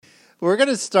We're going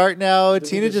to start now.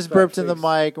 Tina just burped in the face.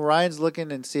 mic. Ryan's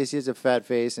looking and Stacey has a fat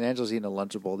face, and Angela's eating a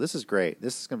Lunchable. This is great.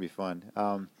 This is going to be fun.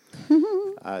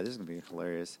 This is going to be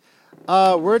hilarious.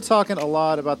 We're talking a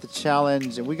lot about the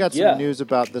challenge, and we got some news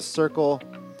about the Circle.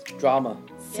 Drama.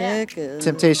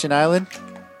 Temptation Island.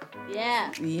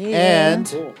 Yeah. And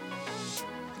Cool.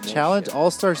 Challenge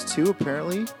All-Stars 2,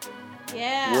 apparently.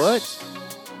 Yeah. What?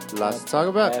 Lots to talk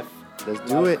about. Let's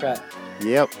do it. Crap.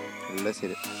 Yep. Let's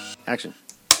hit it. Action.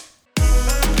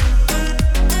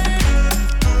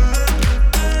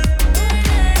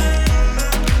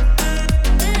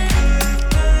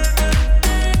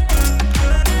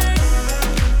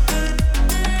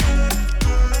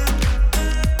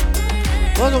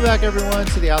 Welcome back, everyone,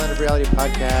 to the Island of Reality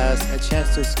podcast. A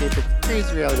chance to escape the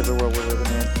crazy reality of the world we're living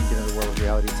in and get into the world of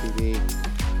reality TV.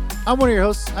 I'm one of your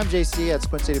hosts. I'm JC at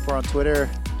Squint84 on Twitter.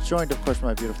 Joined, of course, by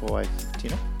my beautiful wife,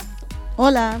 Tina.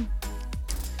 Hola.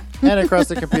 And across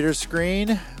the computer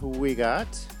screen, we got...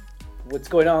 What's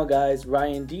going on, guys?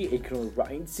 Ryan D, aka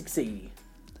Ryan680.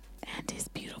 And his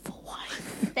beautiful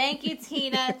wife. Thank you,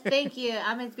 Tina. Thank you.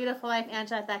 I'm his beautiful wife,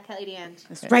 Angela, that Kelly DeAnge.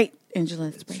 That's right,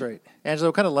 Angela. That's right. Angela,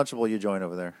 what kind of Lunchable you join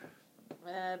over there?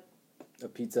 A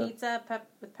pizza. Pizza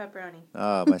with pepperoni.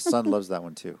 My son loves that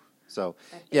one, too. So,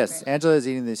 yes, Angela is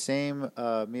eating the same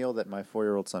meal that my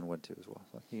 4-year-old son went to as well.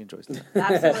 So he enjoys that.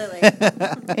 Absolutely.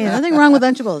 Hey, nothing wrong with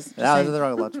Lunchables. No, there's nothing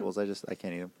wrong with Lunchables. I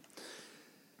can't eat them.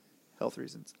 Health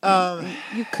reasons.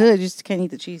 You could, you just can't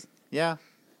eat the cheese. Yeah,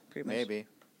 Pretty much. maybe.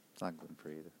 It's not gluten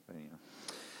free either, but you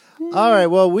know. All right.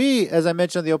 Well, as I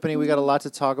mentioned in the opening, we got a lot to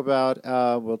talk about.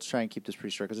 We'll try and keep this pretty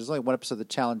short because there's only one episode of the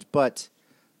challenge. But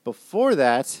before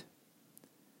that,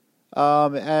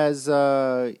 as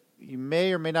you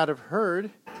may or may not have heard,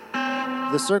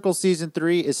 The Circle Season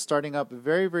 3 is starting up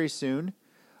very, very soon.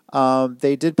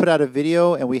 They did put out a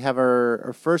video, and we have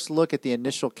our first look at the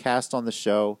initial cast on the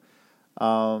show.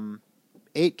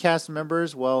 8 cast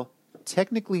members. Well,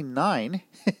 technically 9.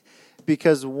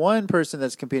 Because one person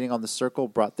that's competing on The Circle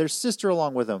brought their sister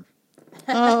along with them.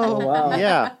 Oh, wow.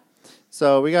 Yeah.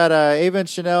 So we got Ava and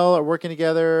Chanel are working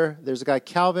together. There's a guy,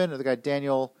 Calvin. There's a guy,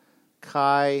 Daniel,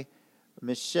 Kai,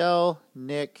 Michelle,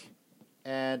 Nick,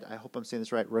 and I hope I'm saying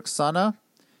this right, Roxana.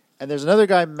 And there's another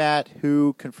guy, Matt,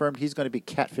 who confirmed he's going to be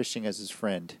catfishing as his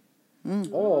friend,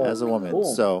 as a woman.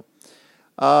 Cool. So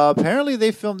apparently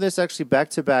they filmed this actually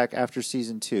back-to-back after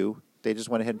Season 2. They just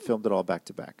went ahead and filmed it all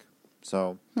back-to-back.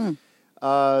 So...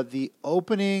 the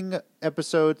opening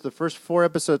episodes, the first 4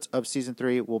 episodes of Season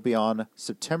 3 will be on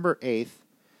September 8th.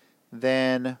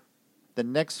 Then the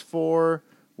next 4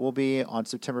 will be on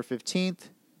September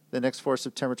 15th. The next 4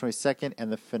 September 22nd.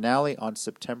 And the finale on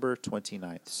September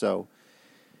 29th. So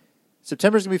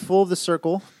September's going to be full of The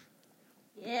Circle.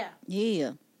 Yeah.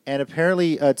 yeah. And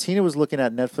apparently Tina was looking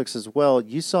at Netflix as well.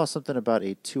 You saw something about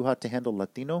a Too Hot to Handle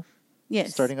Latino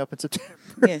Yes. starting up in September.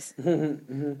 Yes.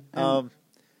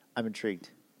 I'm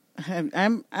intrigued.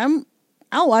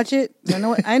 I'll watch it.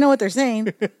 I know what they're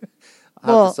saying. I'll have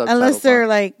Well, the unless subtitles they're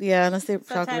on. unless they talk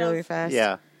Subtitles. really fast.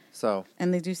 Yeah. So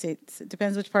And they do say, it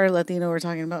depends which part of Latino we're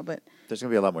talking about, but, there's going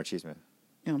to be a lot more cheese, man.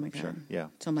 oh my God. Sure. Yeah.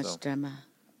 So much drama.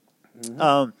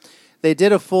 They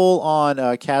did a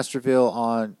full-on cast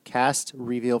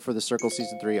reveal for The Circle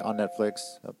Season 3 on Netflix.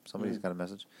 Oh, somebody's got a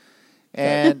message.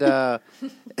 And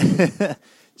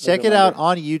check it out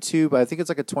on YouTube. I think it's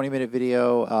like a 20-minute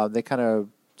video. They kind of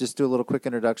just do a little quick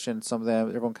introduction.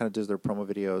 Everyone kind of does their promo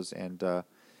videos and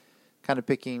kind of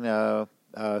picking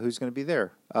who's going to be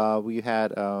there. We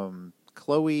had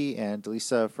Chloe and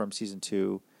Delisa from Season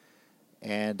 2.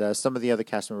 And some of the other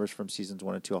cast members from Seasons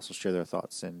 1 and 2 also share their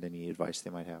thoughts and any advice they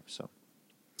might have. So,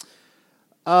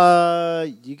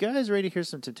 you guys ready to hear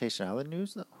some Temptation Island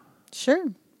news, though? Sure.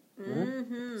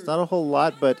 It's not a whole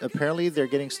lot, but apparently they're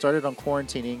getting started on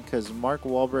quarantining because Mark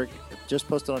Wahlberg just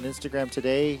posted on Instagram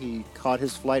today he caught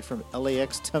his flight from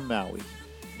LAX to Maui.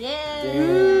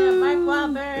 Yeah. Mark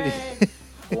Wahlberg.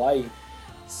 Hawaii.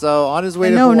 So on his way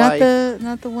to No, Hawaii.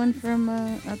 not the one from,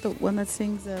 not the one that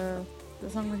sings the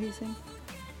song that he sings.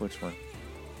 Which one?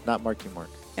 Not Marky Mark.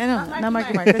 I don't know. Not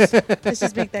Marky Marky Mark. Let's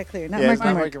just make that clear. Not Yeah, it's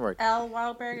Marky not Mark. Marky Mark. L.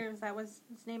 Wahlberg, is that what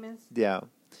his name is? Yeah.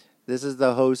 This is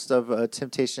the host of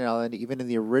Temptation Island, even in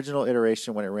the original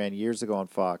iteration when it ran years ago on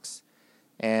Fox.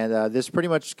 And this pretty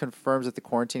much confirms that the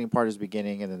quarantining part is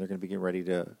beginning, and then they're going to be getting ready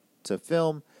to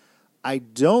film. I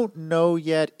don't know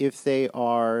yet if they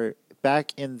are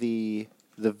back in the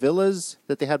villas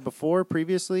that they had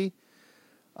previously.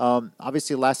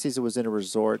 Obviously, last season was in a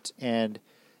resort, and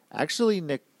actually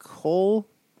Nicole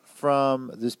from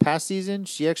this past season,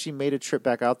 she actually made a trip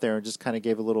back out there and just kind of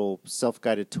gave a little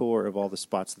self-guided tour of all the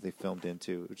spots that they filmed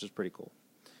into, which is pretty cool.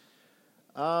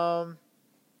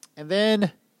 And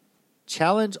then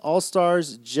Challenge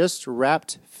All-Stars just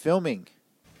wrapped filming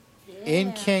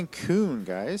in Cancun,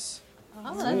 guys.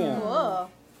 Oh, that's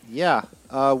cool. Yeah,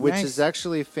 which Nice. is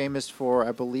actually famous for,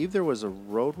 I believe there was a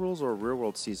Road Rules or a Real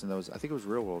World season that was, I think it was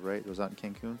Real World, right? It was out in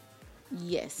Cancun.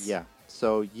 Yes. Yeah.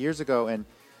 So years ago, and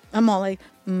I'm all like,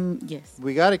 yes.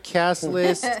 we got a cast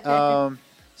list.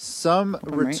 Some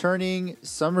right.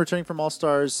 returning from All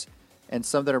Stars, and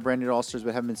some that are brand new to All Stars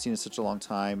but haven't been seen in such a long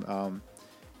time.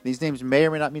 These names may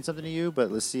or may not mean something to you,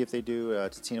 but let's see if they do.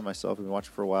 To Tina and myself, we've been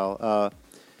watching for a while.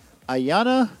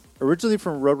 Ayana, originally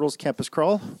from Road Rules Campus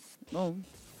Crawl, Oh,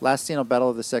 last seen on Battle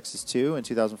of the Sexes 2 in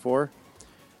 2004.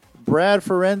 Brad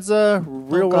Forenza,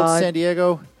 Real World God. San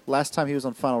Diego. Last time he was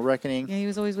on Final Reckoning. yeah, he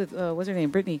was always with, what's her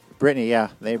name? Brittany. Brittany, yeah,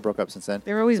 they broke up since then.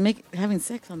 They were always having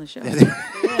sex on the show.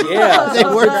 Yeah, They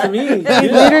sounds were- good to me. They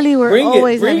Yeah. literally were Bring it,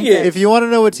 always bring having it. sex. If you want to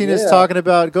know what Tina's Yeah. talking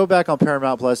about, go back on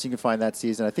Paramount Plus. You can find that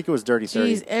season. I think it was Dirty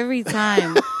 30. Jeez, every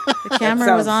time the That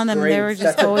camera was sounds on them, great. they were just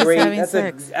That's a always great- having that's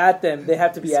sex. At them, they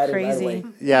have to be It's added crazy. right away.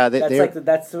 Yeah, That's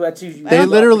that's what you. They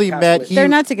literally the cast met- list. he- They're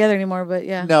not together anymore, but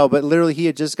yeah, No, but literally he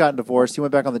had just gotten divorced. He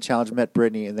went back on the challenge, met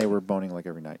Brittany, and they were boning like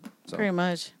every night. So pretty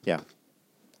much. yeah, you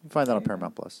can find that on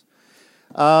Paramount Plus.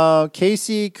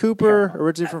 Casey Cooper, Paramount.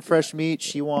 originally from Fresh Meat,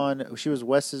 she won. She was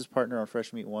Wes's partner on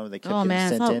Fresh Meat 1. They kept Oh getting man,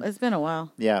 sent in. it's been a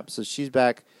while. Yeah, so she's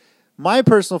back. My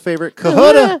personal favorite,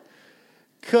 Kahuta.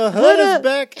 Kahuta's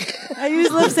back. I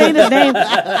just love saying his name.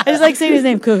 I just like saying his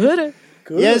name, Kahuta.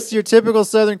 Good. Yes, your typical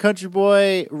Southern country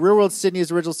boy. Real World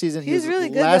Sydney's original season. He's was really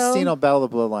good, last though. seen on Battle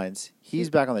of the Bloodlines. He's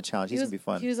back on the challenge. He He's was, going to be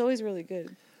fun. He was always really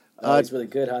good. Oh, he's really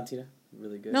good, huh, Tina?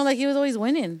 Really good. No, like he was always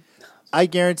winning. I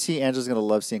guarantee Angela's going to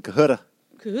love seeing Kahuta.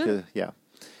 Kahuta. Yeah.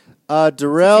 Say the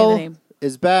Darrell name.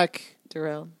 is back.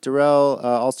 Darrell. Darrell,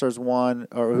 All Stars 1,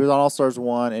 or he was on All Stars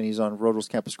 1, and he's on Road Rules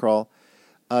Campus Crawl.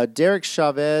 Derek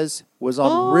Chavez was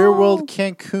on Real World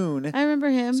Cancun. I remember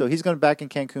him. So he's going back in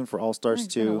Cancun for All Stars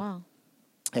It's been a 2. while.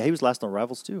 Yeah, he was last on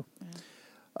Rivals too.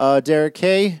 Derek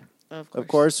K, of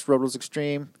course, Road Rules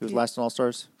Extreme. He was Yeah. last on All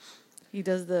Stars. He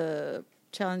does the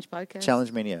Challenge podcast.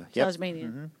 Challenge Mania. Yep. Challenge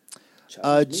Mania.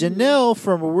 Janelle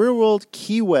from Real World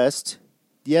Key West.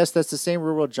 Yes, that's the same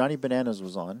Real World Johnny Bananas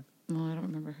was on. No, I don't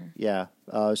remember her. Yeah,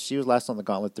 she was last on the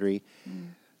Gauntlet 3.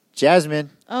 Jasmine.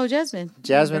 Oh, Jasmine.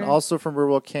 Jasmine, Remember her? also from Real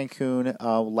World Cancun.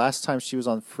 Last time she was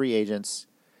on Free Agents.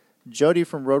 Jody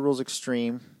from Road Rules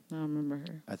Extreme. I don't remember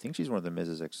her. I think she's one of the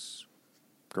Miz's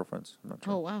ex-girlfriends. I'm not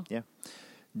sure. Oh, wow. Yeah.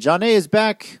 Janae is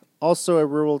back. Also a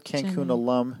Real World Cancun Janae.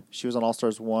 alum. She was on All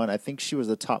Stars 1. I think she was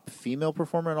the top female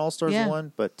performer in All Stars Yeah.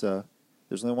 1, but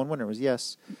there's only one winner. It was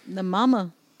Yes. The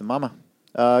mama. The mama.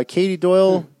 Katie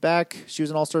Doyle back. She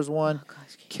was in All Stars 1. Oh,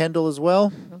 gosh. Kendall as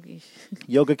well. Okay.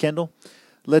 Yoga Kendall.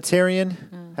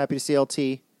 Letarian. Happy to see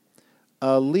LT.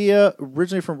 Leah,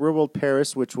 originally from Real World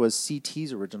Paris, which was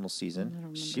CT's original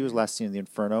season. She was last seen in the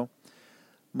Inferno.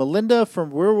 Melinda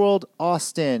from Real World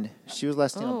Austin. She was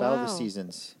last seen on Oh, Battle of the wow.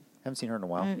 Seasons. Haven't seen her in a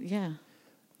while. Yeah.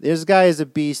 This guy is a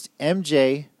beast.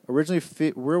 MJ, originally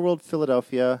Real World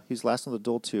Philadelphia. He's last on the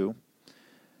Duel 2.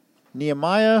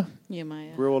 Nehemiah, Maya.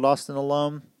 Real World Austin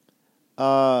alum.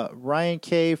 Ryan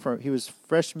K, he was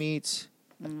Fresh Meat.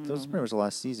 That was pretty much the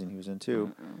last season he was in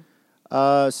too.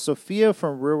 Sophia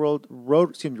from Road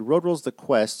Rules The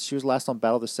Quest. She was last on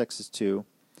Battle of the Sexes 2.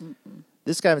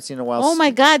 This guy I haven't seen in a while. Oh,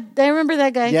 my God. I remember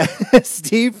that guy. Yeah,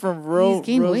 Steve from Road He's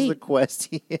gained Rules weight. The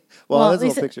Quest. well, that's a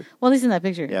little picture. Well, at least in that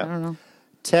picture. Yeah. I don't know.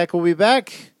 Tech will be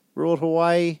back. World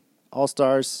Hawaii, All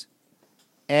Stars,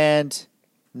 and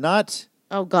not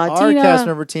Oh, God. our Tina. cast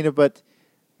member Tina, but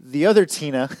the other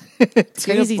Tina,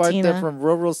 Crazy Bartha Tina. from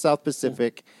Road Rules South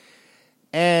Pacific,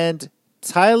 and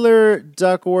Tyler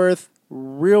Duckworth,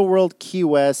 Real World Key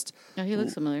West. Oh, he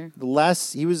looks familiar.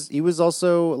 He was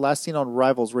also last seen on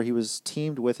Rivals, where he was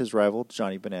teamed with his rival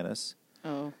Johnny Bananas.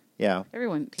 Oh. Yeah.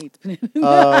 Everyone hates bananas.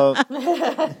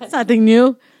 It's nothing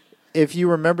new. If you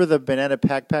remember the banana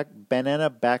backpack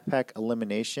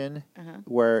elimination,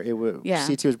 where it was Yeah.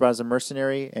 CT was brought as a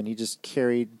mercenary and he just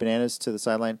carried bananas to the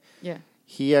sideline, Yeah.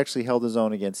 he actually held his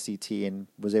own against CT and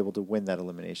was able to win that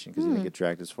elimination because he didn't get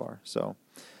dragged as far. So,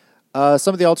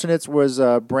 some of the alternates was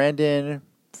Brandon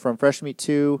from Fresh Meat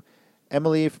 2,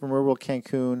 Emily from Real World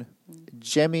Cancun,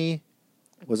 Jemmy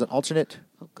was an alternate,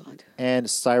 Oh, God. and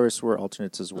Cyrus were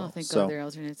alternates as well. Oh, thank so, God they're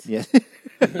alternates. yeah.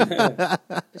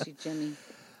 Especially Jimmy.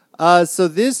 So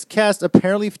this cast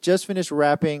apparently just finished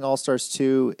wrapping All Stars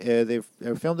 2. They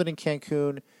filmed it in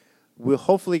Cancun. We'll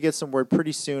hopefully get some word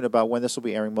pretty soon about when this will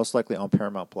be airing, most likely on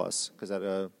Paramount Plus, because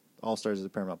that All Stars is a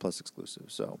Paramount Plus exclusive.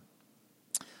 So,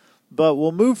 but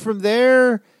we'll move from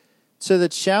there to the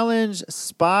challenge: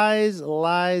 Spies,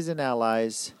 Lies, and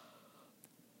Allies,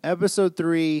 Episode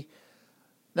 3.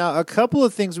 Now, a couple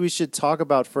of things we should talk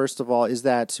about, first of all, is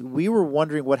that we were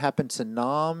wondering what happened to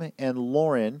Nam and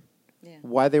Lauren,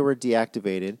 why they were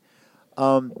deactivated.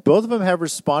 Both of them have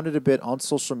responded a bit on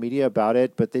social media about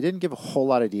it, but they didn't give a whole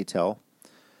lot of detail.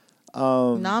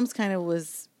 Nam's kind of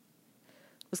was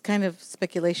kind of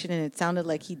speculation, and it sounded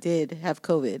like he did have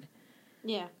COVID.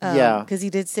 Yeah. Yeah. Because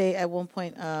he did say at one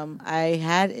point, I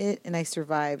had it and I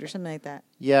survived or something like that.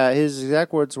 Yeah, his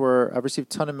exact words were, I've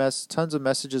received tons of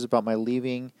messages about my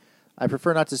leaving. I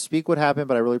prefer not to speak what happened,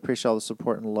 but I really appreciate all the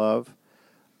support and love.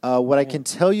 What I can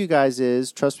tell you guys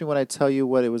is, trust me when I tell you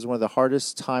what it was one of the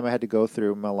hardest time I had to go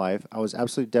through in my life. I was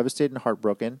absolutely devastated and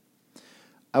heartbroken.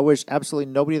 I wish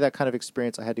absolutely nobody that kind of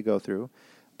experience I had to go through.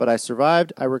 But I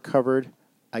survived. I recovered.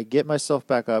 I get myself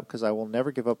back up because I will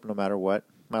never give up no matter what.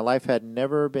 My life had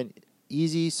never been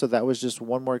easy, so that was just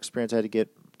one more experience I had to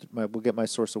get. Will get my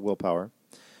source of willpower.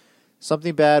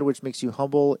 Something bad which makes you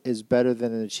humble is better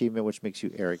than an achievement which makes you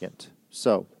arrogant.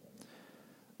 So,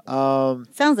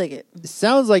 Sounds like it. it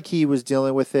sounds like he was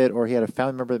dealing with it, or he had a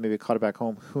family member that maybe caught it back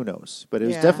home. Who knows? But it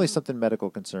was Yeah. definitely something medical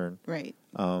concern. Right.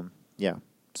 Yeah.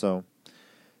 So,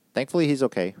 thankfully he's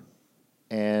okay.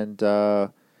 And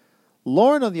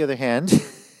Lauren, on the other hand,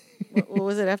 What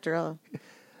was it after all?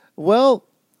 well,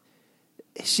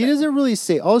 she doesn't really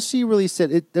say. All she really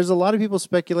said, there's a lot of people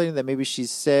speculating that maybe she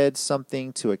said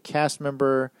something to a cast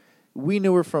member. We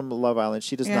knew her from Love Island.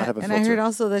 She does not have a and filter. I heard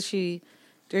also that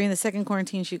during the second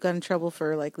quarantine, she got in trouble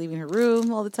for like leaving her room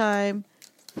all the time.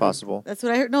 Possible. That's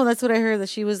what I heard. No, that's what I heard. That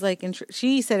she was like,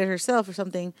 she said it herself or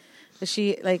something. That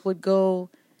she like would go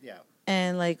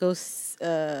and like go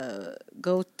somebody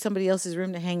else's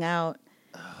room to hang out,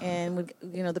 and would,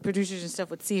 the producers and stuff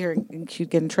would see her and she'd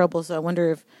get in trouble. So I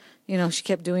wonder if she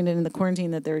kept doing it in the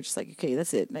quarantine, that they were just like, okay,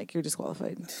 that's it, like you're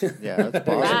disqualified. Yeah, that's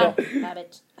possible. Wow.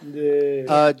 That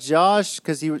bitch. Josh,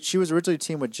 because she was originally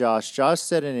teamed with Josh. Josh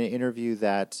said in an interview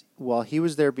that while he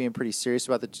was there being pretty serious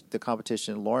about the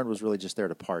competition, Lauren was really just there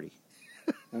to party.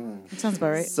 That sounds about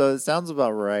right. So it sounds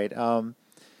about right.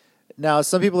 Now,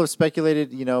 some people have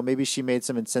speculated, maybe she made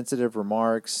some insensitive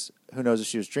remarks. Who knows if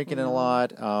she was drinking a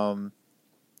lot?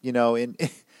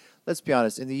 Let's be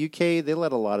honest, in the UK, they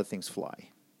let a lot of things fly.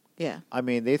 Yeah. I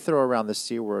mean, they throw around the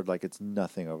C word like it's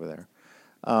nothing over there.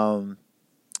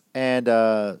 And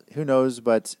who knows,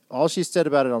 but all she said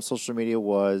about it on social media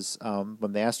was,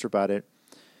 when they asked her about it,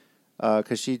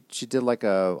 because she did like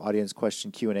a audience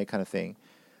question Q&A kind of thing.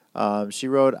 She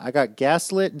wrote, I got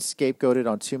gaslit and scapegoated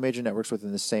on 2 major networks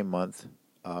within the same month,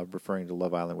 referring to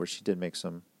Love Island, where she did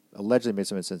allegedly made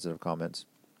some insensitive comments.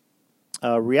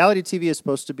 Reality TV is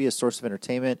supposed to be a source of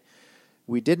entertainment.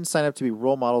 We didn't sign up to be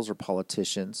role models or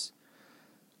politicians.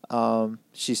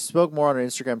 She spoke more on her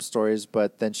Instagram stories,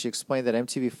 but then she explained that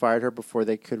MTV fired her before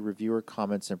they could review her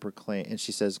comments and proclaim. And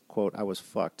she says, quote, I was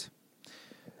fucked.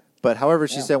 But however,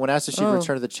 she said when asked if she'd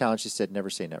return to the challenge, she said, never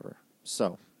say never.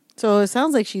 So it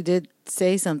sounds like she did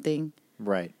say something.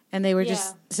 Right. And they were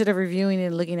just, instead of reviewing it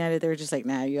and looking at it, they were just like,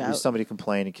 nah, you Maybe out. somebody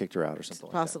complained and kicked her out or something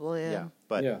like that. Possible, yeah.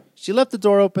 But she left the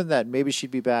door open that maybe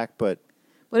she'd be back, but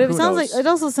But who knows? it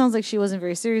also sounds like she wasn't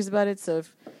very serious about it. So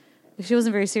if she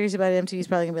wasn't very serious about it, MTV's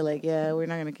probably gonna be like, yeah, we're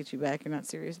not gonna get you back. You're not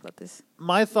serious about this.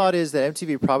 My thought is that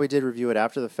MTV probably did review it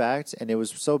after the fact, and it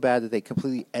was so bad that they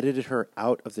completely edited her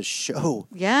out of the show.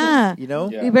 Yeah.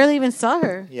 Yeah. We barely even saw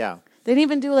her. Yeah. They didn't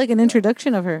even do like an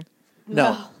introduction of her.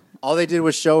 No. All they did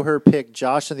was show her pick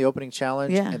Josh in the opening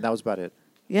challenge, Yeah. and that was about it.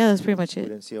 Yeah, that's pretty much We it.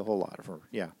 didn't see a whole lot of her.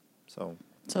 Yeah. So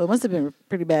So it must have been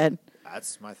pretty bad.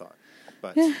 that's my thought.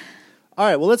 But all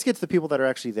right, well, let's get to the people that are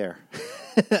actually there.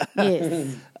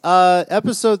 Yes.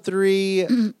 Episode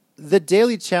 3, the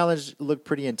daily challenge looked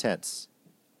pretty intense.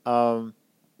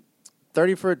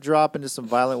 30-foot drop into some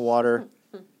violent water.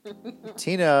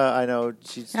 Tina, I know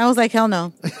she's I was like, hell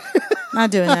no. Not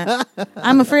doing that.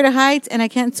 I'm afraid of heights and I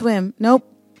can't swim. Nope.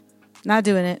 Not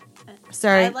doing it.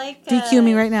 Sorry. I like DQ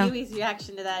me right now. Huey's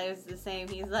reaction to that is the same.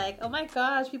 He's like, "Oh my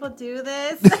gosh, people do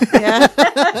this." Yeah.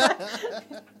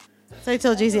 So I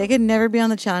told Jay-Z I could never be on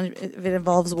the challenge if it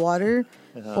involves water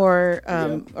or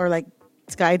like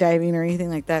skydiving or anything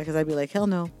like that, because I'd be like, hell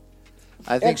no.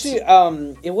 I think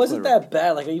Actually, it wasn't that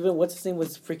bad. Like, even what's his name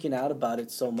was freaking out about it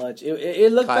so much.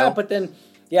 It looked Kyle? bad, but then,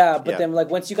 then like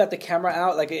once you got the camera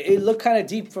out, like it looked kind of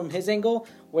deep from his angle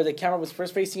where the camera was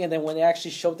first facing, and then when they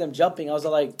actually showed them jumping, I was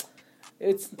like,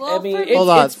 Well, I mean, for- it's, hold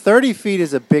on, it's 30 feet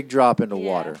is a big drop into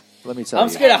Yeah. water. Let me tell you. I'm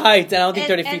scared of heights, and I don't think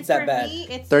 30 And feet's that for bad. me,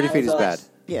 it's 30 not feet is so bad. much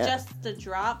Yeah. Just the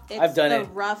drop. It's I've done the it.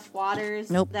 rough waters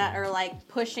Nope. that are like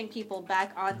pushing people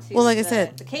back onto. Well, like I the,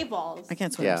 said, the cave walls. I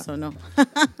can't swim, Yeah. so no.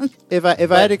 If I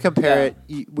had to compare it,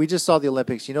 we just saw the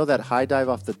Olympics. You know that high dive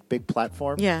off the big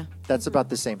platform? Yeah. That's about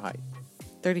the same height.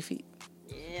 30 feet.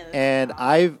 And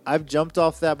I've jumped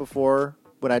off that before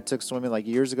when I took swimming like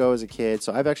years ago as a kid.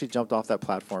 So I've actually jumped off that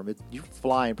platform. You're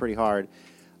flying pretty hard.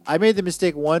 I made the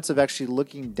mistake once of actually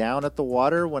looking down at the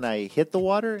water when I hit the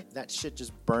water. That shit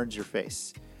just burns your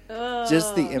face.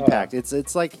 Just the impact.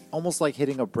 It's like almost like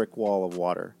hitting a brick wall of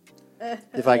water.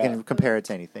 If I can compare it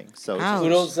to anything. So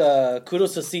kudos to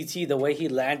CT. The way he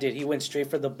landed, he went straight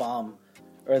for the bomb.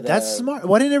 That's smart.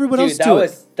 Why didn't everyone else do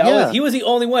it? He was the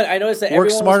only one. I noticed that Work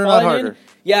everyone smarter, was not falling harder. in.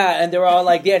 Yeah, and they were all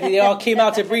like, they all came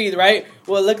out to breathe, right?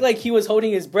 Well, it looked like he was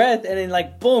holding his breath, and then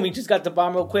like, boom, he just got the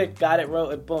bomb real quick, got it,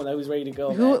 and boom, he was ready to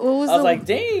go. I was like,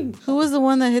 dang. Who was the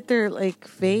one that hit their like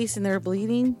face and they were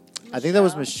bleeding? I think that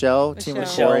was Michelle. Team with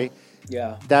Corey.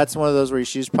 Yeah, that's one of those where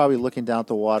she's probably looking down at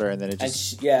the water, and then it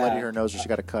just letting her know she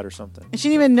got a cut or something. And she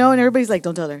didn't even know, and everybody's like,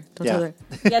 "Don't tell her, don't tell her."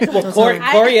 Yeah, well,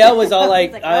 Coriel was all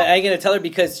like, "I ain't gonna tell her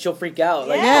because she'll freak out."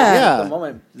 Like, yeah. At the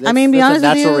moment. I mean, be honest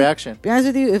with you. Natural reaction. Be honest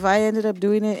with you, if I ended up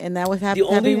doing it and that was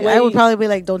happening, way, I would probably be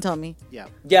like, "Don't tell me."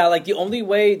 Yeah. Like the only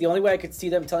way I could see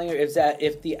them telling her is that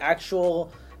if the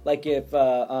actual. Like if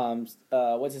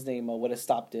what's his name would have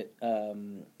stopped it,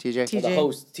 TJ, the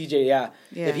host TJ, yeah.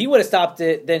 If he would have stopped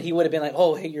it, then he would have been like,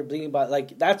 oh hey, you're bleeding, but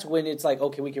like that's when it's like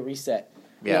okay, we can reset.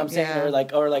 You know what I'm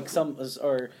saying, or like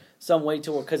some way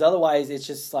to, because otherwise it's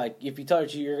just like if you tell her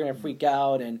you're gonna freak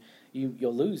out and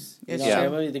you'll lose. You know? I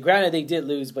mean, granted they did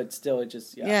lose, but still it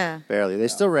just barely. They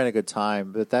still ran a good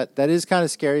time, but that is kind of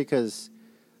scary because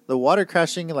the water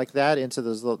crashing like that into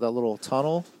that little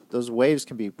tunnel, those waves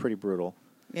can be pretty brutal.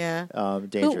 Yeah.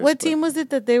 Dangerous. What team was it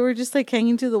that they were just like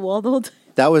hanging to the wall the whole time?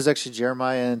 That was actually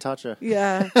Jeremiah and Tasha.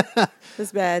 Yeah.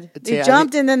 That's bad. They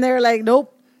jumped and then they were like,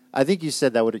 nope. I think you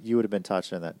said that you would have been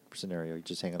Tasha in that scenario. You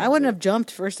just hang on. I wouldn't have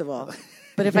jumped, first of all.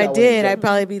 But if I did, I'd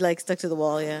probably be like stuck to the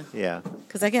wall, Yeah.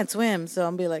 Because I can't swim, so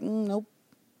I'm be like, nope.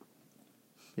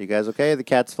 You guys okay? The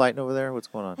cat's fighting over there? What's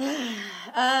going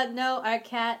on? No, our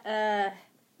cat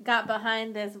got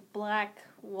behind this black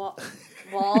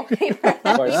wallpaper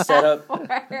that set up for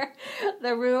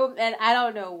the room, and I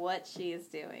don't know what she is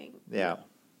doing. Yeah.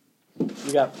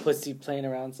 You got pussy playing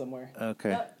around somewhere.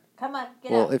 Okay. Oh, come on,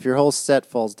 get Well, out. if your whole set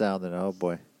falls down, then oh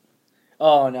boy.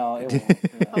 Oh no, it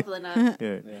won't. Hopefully not.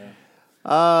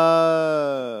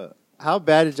 How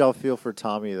bad did y'all feel for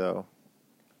Tommy though?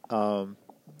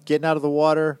 Getting out of the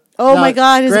water. Oh my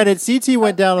God! Granted, CT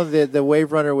went down on the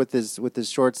wave runner with his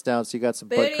shorts down, so you got some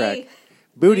butt crack.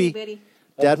 Booty.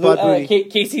 Dad bod booty.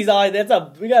 Casey's all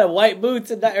we got a white boot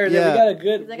tonight, or we got a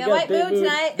good. I got a white moon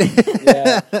tonight.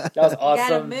 Yeah, that was awesome.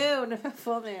 Got a moon,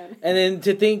 full moon. And then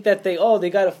to think that they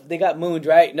got mooned,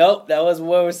 right? Nope, that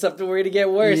was something we're gonna get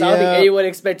worse. Yeah. I don't think anyone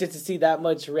expected to see that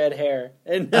much red hair.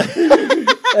 And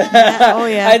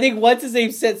yeah. I think once his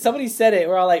name somebody said it,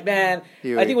 we're all like, man.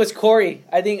 Huey. I think it was Corey.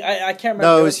 I think I can't remember.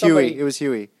 No, it was Huey. It was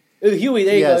Huey. Huey,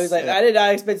 there you go. He's like, I did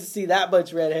not expect to see that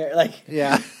much red hair. Like,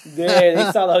 yeah, they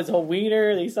saw his whole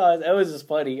wiener. It was just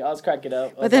funny. I was cracking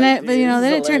up. But then,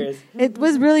 it turned. It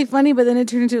was really funny, but then it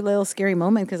turned into a little scary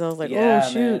moment because I was like, oh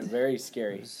shoot, man, very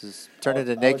scary. Turned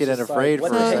into naked and afraid for a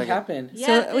second. What happened?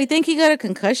 So we think he got a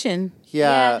concussion.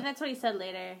 Yeah, that's what he said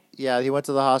later. Yeah, he went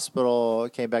to the hospital,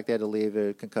 came back, they had to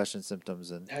leave concussion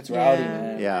symptoms, and that's rowdy,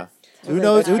 man. Yeah. Who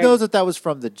knows if that was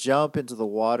from the jump into the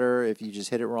water, if you just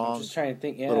hit it wrong. I'm just trying to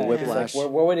think, little whiplash. Like,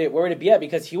 where would it be at?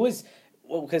 Because he was,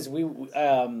 because we,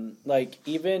 like,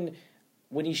 even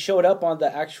when he showed up on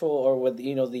the actual, or with,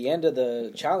 the end of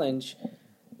the challenge,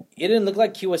 it didn't look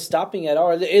like he was stopping at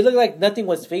all. It looked like nothing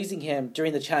was phasing him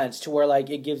during the challenge, to where, like,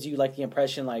 it gives you, like, the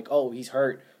impression, like, oh, he's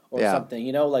hurt. Or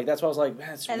something, like that's why I was like, man,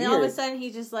 it's weird. And then all of a sudden, he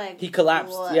just he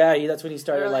collapsed. What? Yeah, that's when he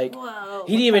started like, whoa,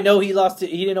 he didn't even know he lost it.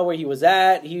 He didn't know where he was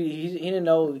at. He didn't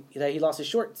know that he lost his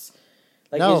shorts.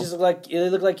 Like it just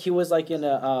looked like he was like in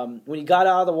a when he got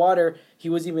out of the water, he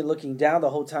was even looking down the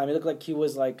whole time. It looked like he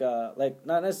was like not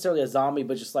necessarily a zombie,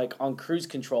 but just like on cruise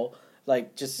control.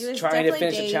 Like just trying to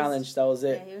finish the challenge. That was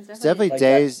it. Yeah, he was definitely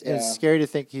dazed, and it's scary to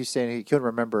think he's saying he couldn't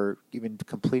remember even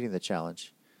completing the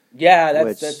challenge. Yeah,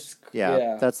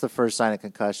 that's the first sign of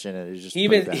concussion, and it's just he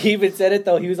even said it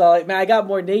though. He was all like, "Man, I got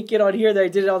more naked on here than I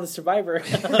did it on the Survivor."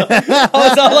 I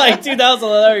was all like,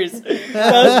 $2,000.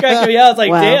 That was cracking me out. I was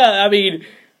like, damn. I mean,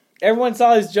 everyone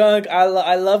saw his junk.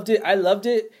 I loved it. I loved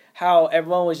it. How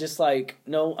everyone was just like,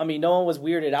 no one was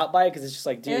weirded out by it because it's just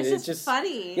like, dude, it's just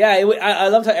funny. Yeah, I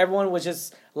loved how everyone was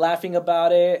just laughing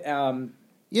about it. Of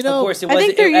course, it was.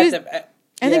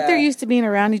 I think they're used to being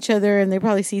around each other, and they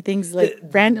probably see things like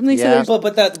randomly. Yeah. So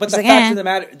but the fact of the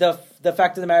matter, the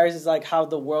fact of the matter is like how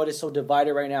the world is so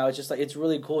divided right now. It's just like it's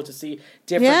really cool to see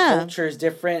different cultures,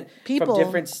 different people from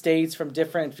different states, from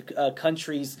different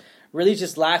countries, really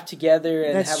just laugh together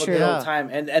and That's have true. a good Yeah. old time.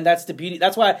 And that's the beauty.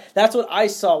 That's what I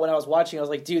saw when I was watching. I was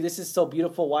like, dude, this is so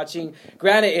beautiful watching.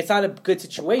 Granted, it's not a good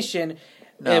situation.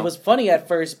 No. It was funny at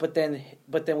first, but then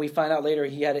we find out later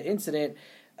he had an incident.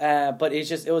 But it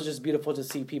was just beautiful to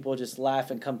see people just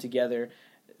laugh and come together.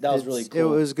 That was really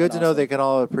cool. It was good and to know awesome. they can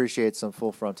all appreciate some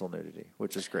full frontal nudity,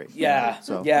 which is great. Yeah,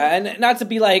 So yeah, and not to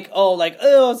be like,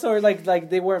 sorry, like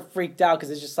they weren't freaked out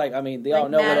because it's just like, I mean, they Like, all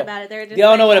know mad what about it. They're just they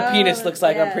all know like, what a penis oh, looks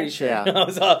like. I'm yeah. pretty sure. Yeah.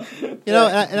 So, You know,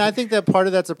 and I think that part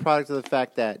of that's a product of the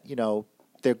fact that, you know,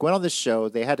 they went on this show.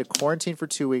 They had to quarantine for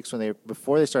 2 weeks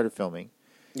before they started filming.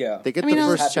 yeah, They get I mean, the I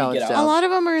was first happy to challenge get out. down. A lot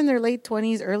of them are in their late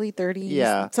 20s, early 30s.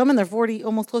 Yeah. Some in their 40s,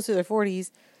 almost close to their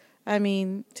 40s. I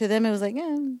mean, to them it was like,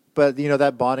 But, you know,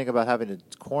 that bonding about having to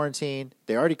quarantine,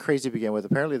 they're already crazy to begin with.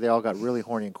 Apparently, they all got really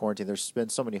horny in quarantine. There's been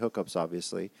so many hookups,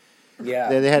 obviously. yeah.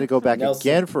 They had to go back Nelson.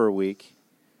 again for a week.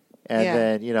 And Yeah.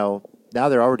 then, you know, now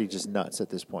they're already just nuts at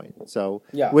this point. So,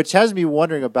 Yeah. which has me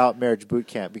wondering about marriage boot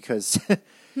camp because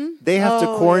they have to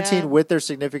Oh, quarantine yeah. with their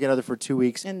significant other for 2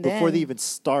 weeks And before they then- even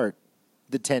start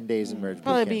the 10 days in marriage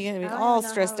probably boot be camp. gonna be I don't all even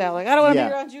know stressed how out. Like, I don't want to Yeah.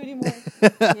 be around you anymore.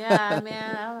 Yeah,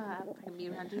 man, I don't know how I can be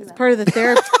around you. Part of the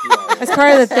therapy. As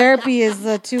part of the therapy is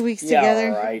 2 weeks Yeah,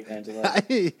 together. all right, Angela.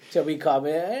 Shall we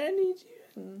comment? I need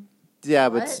you. Yeah,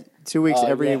 but What? 2 weeks Oh,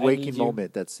 every yeah, I need waking you.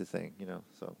 moment. That's the thing, you know.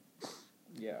 So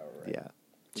Yeah, all right. yeah,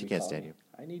 she We can't call stand me. you.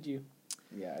 I need you.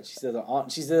 Yeah, she said that on.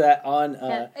 She said that on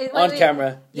Wait, on wait.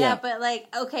 camera. Yeah, Yeah. but like,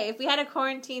 okay, if we had a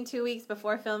quarantine 2 weeks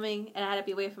before filming and I had to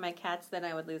be away from my cats, then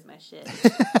I would lose my shit.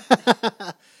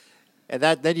 And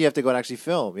then you have to go and actually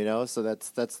film, you know. So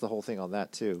that's the whole thing on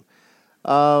that too.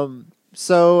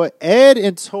 So Ed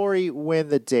and Tori win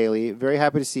the daily. Very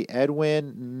happy to see Ed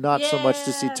win. Not so much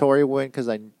to see Yeah. Tori win because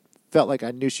I felt like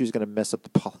I knew she was going to mess up the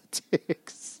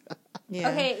politics. Yeah.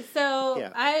 Okay, so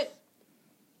Yeah. I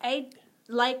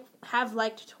have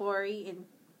liked Tori in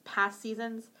past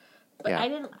seasons, but Yeah.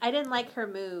 I didn't like her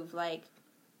move. Like,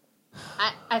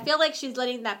 I feel like she's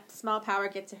letting that small power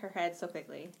get to her head so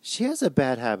quickly. She has a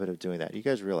bad habit of doing that. You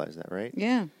guys realize that, right?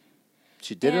 Yeah.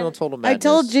 She did it And on Total I Madness.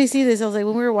 told JC this. I was like,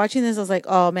 when we were watching this, I was like,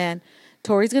 oh man,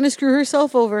 Tori's gonna screw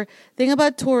herself over. Thing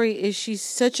about Tori is she's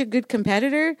such a good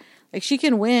competitor. Like she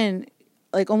can win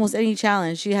like almost any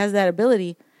challenge. She has that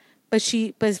ability. But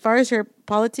as far as her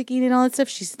politicking and all that stuff,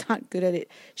 she's not good at it.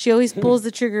 She always pulls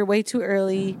the trigger way too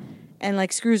early and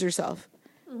like screws herself.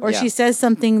 Or Yeah. she says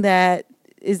something that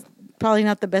is probably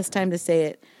not the best time to say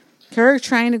it. Her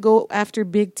trying to go after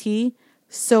Big T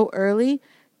so early,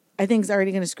 I think is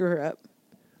already gonna screw her up.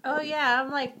 Oh yeah,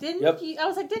 I'm like, didn't Yep. you? I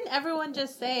was like, didn't everyone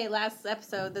just say last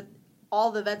episode that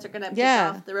all the vets are gonna pick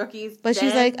Yeah. off the rookies? But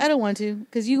she's then? like, I don't want to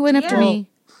because you went after Yeah. me.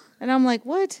 And I'm like,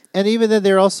 what? And even then,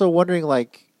 they're also wondering,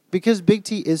 like, because Big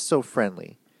T is so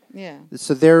friendly, Yeah.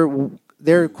 so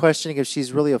they're questioning if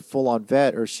she's really a full on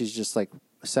vet or she's just like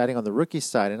siding on the rookie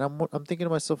side. And I'm thinking to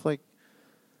myself, like,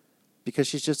 because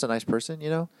she's just a nice person, you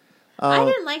know. I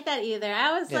didn't like that either.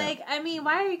 I was Yeah. like, I mean,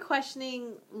 why are you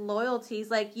questioning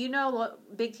loyalties? Like, you know,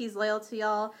 Big T's loyal to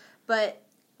y'all, but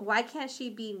why can't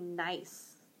she be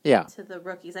nice Yeah, to the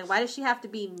rookies? Like, why does she have to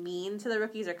be mean to the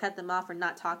rookies or cut them off or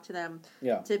not talk to them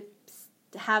Yeah. to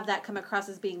have that come across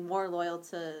as being more loyal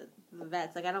to the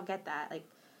vets? Like, I don't get that. Like,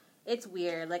 it's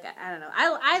weird. Like, I don't know.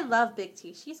 I love Big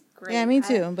T. She's great. Yeah, me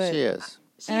too. But she is.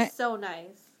 She's so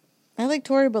nice. I like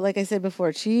Tori, but like I said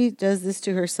before, she does this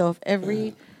to herself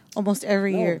almost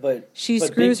every No, year. but She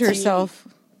Big screws T- herself.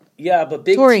 Yeah, but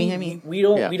Big Tori, T, I mean. we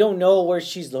don't Yeah. know where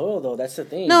she's loyal though. That's the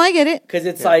thing. No, I get it. Because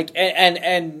it's Yeah. like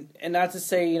and not to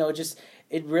say, you know, just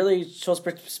it really shows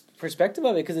perspective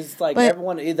of it because it's like But-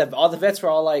 everyone, all the vets were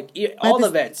all like all the-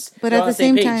 the vets, but they're at on the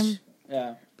same same page. time-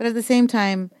 yeah, But at the same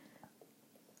time,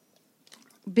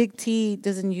 Big T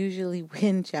doesn't usually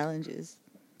win challenges.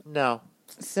 No,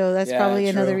 So that's Yeah, probably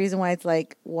another true. reason why it's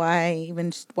like, why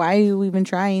are you even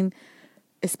trying,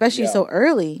 especially Yeah. so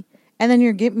early? And then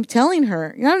you're telling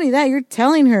her, not only that, you're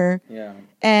telling her, yeah,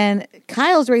 and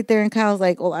Kyle's right there, and Kyle's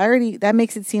like, well, that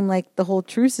makes it seem like the whole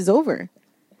truce is over.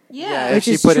 Yeah. If Which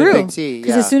she is put in true. Big T,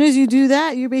 Because yeah. as soon as you do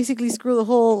that, you basically screw the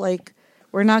whole, like,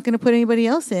 we're not going to put anybody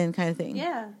else in kind of thing.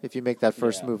 Yeah. if you make that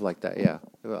first Yeah. move like that, yeah.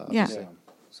 Yeah. Obviously.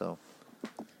 So,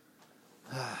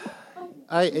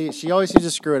 she always seems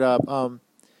to screw it up.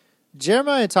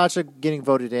 Jeremiah and Tasha getting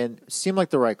voted in seemed like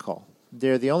the right call.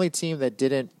 They're the only team that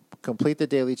didn't complete the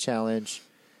daily challenge.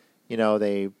 You know,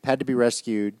 they had to be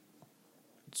rescued.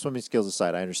 Swimming skills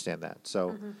aside, I understand that.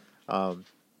 So,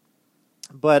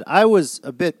 but I was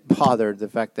a bit bothered the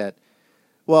fact that,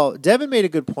 well, Devin made a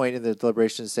good point in the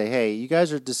deliberation to say, hey, you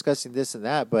guys are discussing this and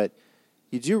that, but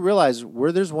you do realize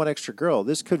where there's one extra girl,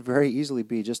 this could very easily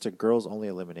be just a girls-only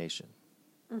elimination.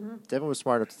 Devin was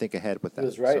smart enough to think ahead with that. He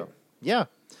was right. So, yeah.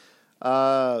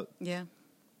 Yeah.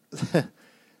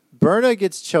 Berna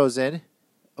gets chosen.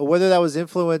 Whether that was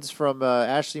influence from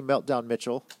Ashley Meltdown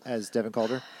Mitchell, as Devin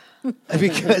called her,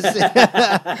 because she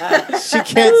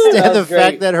can't stand the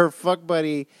fact that her fuck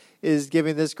buddy is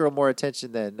giving this girl more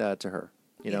attention than to her.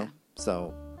 You know,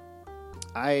 so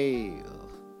I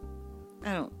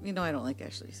don't like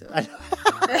Ashley. So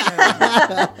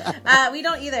we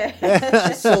don't either.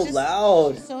 She's so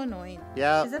loud. She's so annoying.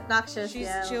 Yeah, she's obnoxious. She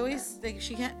always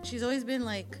she can't. She's always been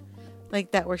like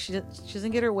that where she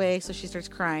doesn't get her way, so she starts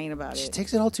crying about it. She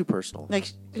takes it all too personal. Like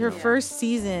her first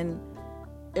season,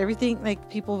 everything like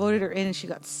people voted her in, and she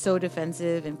got so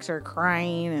defensive and started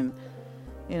crying,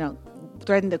 and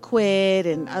threatened to quit,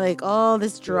 and like all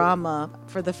this drama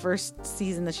for the first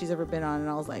season that she's ever been on. And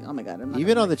I was like, oh my god, I'm not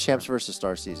even on the Champs versus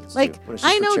Stars seasons. Like too,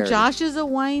 I know Josh is a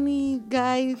whiny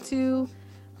guy too,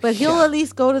 but he'll at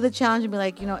least go to the challenge and be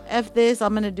like, F this,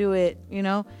 I'm gonna do it.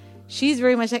 She's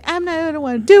very much like, I don't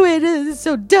want to do it. It's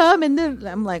so dumb. And then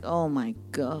I'm like, oh my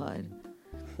god.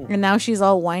 And now she's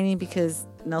all whiny because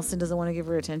Nelson doesn't want to give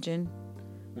her attention.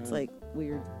 It's like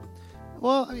weird.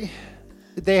 Well, I mean,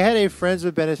 they had a friends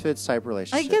with benefits type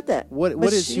relationship. I get that. What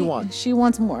does she want? She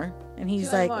wants more. And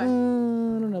he's like, I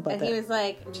don't know about that. And he was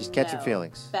like, she's catching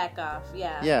feelings. Back off.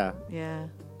 Yeah. Yeah. Yeah.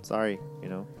 Sorry,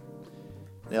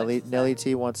 Nelly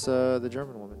T wants the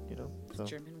German woman, So,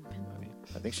 German woman.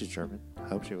 I think she's German. I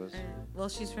hope she was. Well,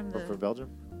 she's from Or from Belgium?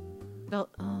 I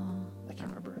can't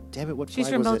remember. Damn it, what she's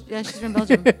flag from was it? Yeah, she's from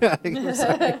Belgium.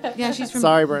 Yeah, she's from.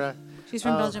 Sorry, Berna. She's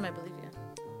from Belgium, I believe.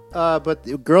 But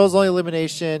the girls only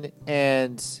elimination,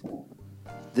 and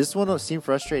this one seemed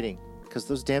frustrating because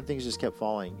those damn things just kept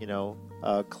falling.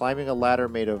 Climbing a ladder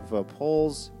made of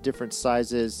poles, different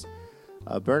sizes.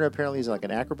 Berna apparently is like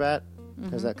an acrobat,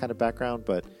 has that kind of background,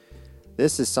 but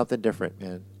this is something different,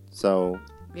 man. So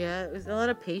yeah, it was a lot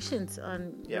of patience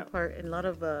on your part, and a lot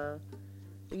of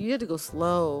you had to go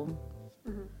slow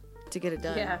to get it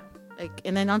done. Yeah.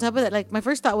 And then on top of that, like my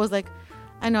first thought was like,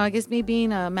 I guess me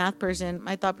being a math person,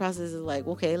 my thought process is like,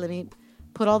 okay, let me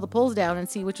put all the poles down and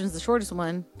see which one's the shortest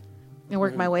one and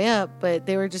work my way up. But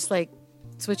they were just like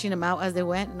switching them out as they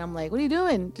went, and I'm like, what are you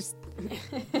doing? Just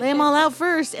lay them all out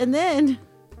first, and then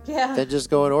then just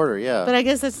go in order. Yeah. But I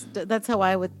guess that's how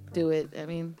I would do it. I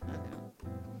mean, I don't know.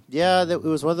 Yeah, it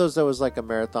was one of those that was like a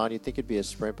marathon. You'd think it'd be a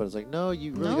sprint, but it's like, no,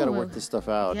 you really got to work this stuff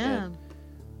out. Yeah.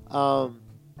 And,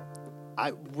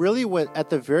 I really went at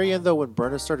the very end though when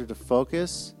Berna started to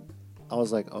focus. I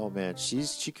was like, oh man,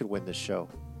 she could win this show.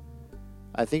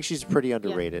 I think she's pretty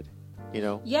underrated.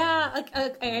 Yeah,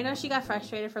 I know she got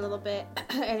frustrated for a little bit,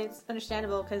 and it's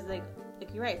understandable because like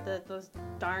you're right, those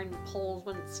darn poles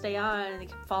wouldn't stay on and they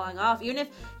kept falling off. Even if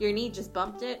your knee just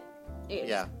bumped it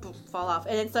just boom, fall off.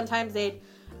 And then sometimes they'd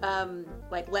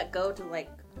let go to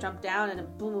jump down, and then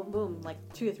boom, boom, boom,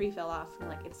 2 or 3 fell off.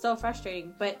 And it's so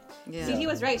frustrating. But see, he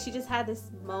was right. She just had this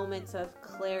moments of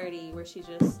clarity where she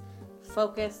just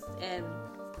focused and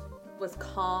was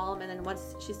calm. And then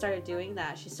once she started doing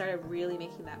that, she started really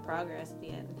making that progress at the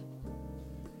end.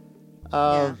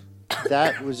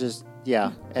 That was just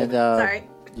And sorry,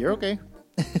 you're okay.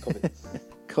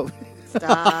 COVID.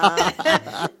 Stop.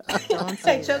 Don't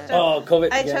say I choked that. up.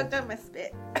 COVID. I choked on my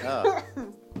spit. Oh.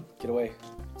 Get away.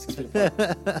 6 feet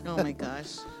apart. Oh my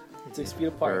gosh. 6 feet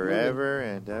apart. Forever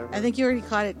and ever. I think you already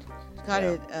caught it,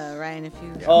 Ryan. If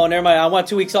you. Oh, never mind. I want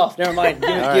 2 weeks off. Never mind. Give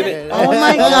it. Oh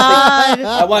my god.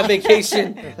 I want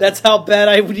vacation. That's how bad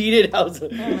I need it. Oh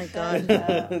my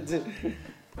god.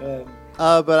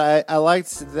 But I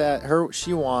liked that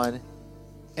she won,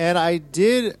 and I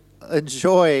did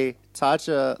enjoy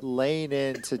Tasha laying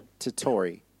in to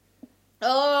Tori.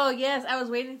 Oh yes, I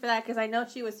was waiting for that because I know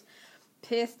she was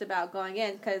pissed about going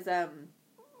in because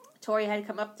Tori had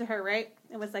come up to her, right,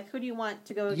 and was like, "Who do you want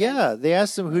to go against?" Yeah, they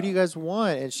asked him, "Who do you guys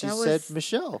want?" And she said,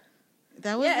 "Michelle."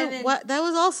 That was that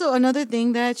was also another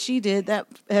thing that she did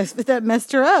that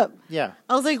messed her up. Yeah,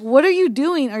 I was like, "What are you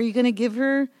doing? Are you going to give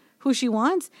her who she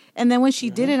wants?" And then when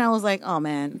she didn't, I was like, "Oh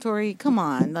man, Tori, come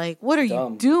on! Like, what are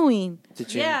you doing?"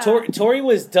 Did you? Yeah. Tori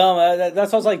was dumb.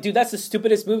 That's why I was like, dude, that's the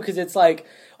stupidest move because it's like,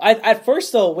 at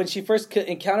first though, when she first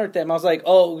encountered them, I was like,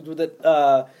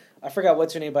 oh, I forgot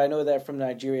what's her name, but I know that from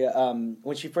Nigeria.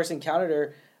 When she first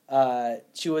encountered her,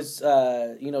 she was,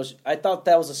 I thought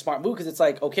that was a smart move because it's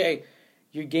like, okay,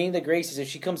 you're gaining the graces. If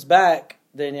she comes back,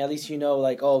 then at least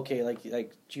okay,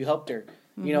 like you helped her.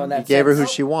 In that you gave her who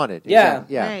sense. she wanted. Yeah.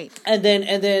 Yeah. Right. And then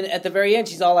at the very end,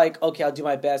 she's all like, okay, I'll do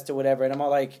my best or whatever. And I'm all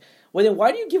like, well, then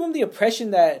why do you give him the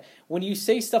impression that when you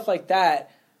say stuff like that,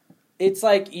 it's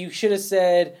like you should have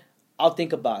said, I'll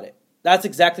think about it. That's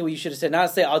exactly what you should have said. Not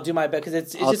say I'll do my best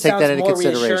because it I'll just take sounds that into more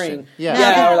consideration. reassuring.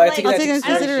 Yeah. Or like, take I'll that take it into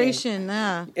into consideration.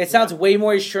 Yeah. It sounds way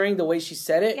more reassuring the way she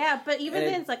said it. Yeah, but even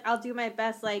And then, it's like I'll do my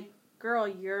best. Like, girl,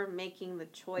 you're making the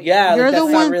choice. Yeah, You're like, the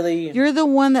that's not one. really. You're the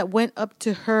one that went up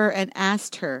to her and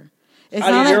asked her. It's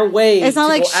Out not of your like, way It's not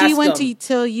to like go she ask went them. to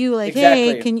tell you like, Exactly.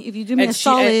 hey, can you, if you do me a and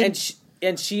solid.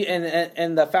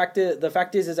 And the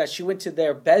fact is that she went to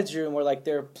their bedroom or like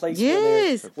their place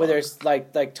Yes. where there's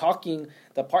like talking.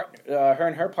 Her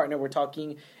and her partner were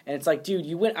talking, and it's like, dude,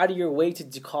 you went out of your way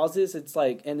to cause this. It's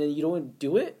like, and then you don't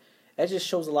do it. That just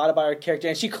shows a lot about her character,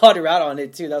 and she called her out on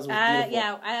it too. That was beautiful.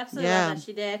 Yeah, I absolutely love that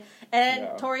she did. And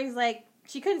Yeah. Tori's like,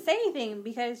 she couldn't say anything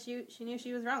because she knew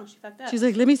she was wrong. She fucked up. She's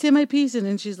like, let me say my piece, and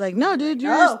then she's like, no, dude,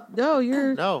 you're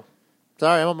you're. No.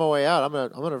 Sorry, I'm on my way out. I'm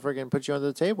gonna freaking put you under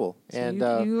the table. So And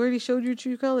you already showed your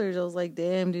true colors. I was like,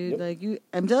 damn, dude, Yep. like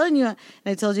I'm telling you. And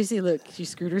I told JC, look, she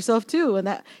screwed herself too, and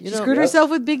that You she know- screwed Yep. herself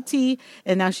with Big T,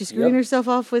 and now she's screwing Yep. herself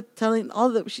off with telling all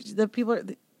the people.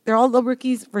 They're all the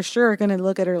rookies for sure are gonna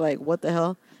look at her like, what the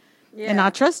hell, and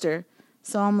not trust her.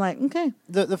 So I'm like, okay,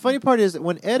 the funny part is that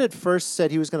when Ed at first said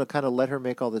he was going to kind of let her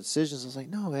make all the decisions, I was like,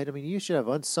 no, Ed. I mean, you should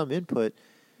have some input.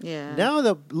 yeah.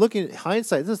 Now, looking at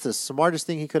hindsight, this is the smartest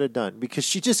thing he could have done because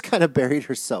she just kind of buried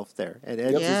herself there, and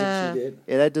Ed, Yeah. She did.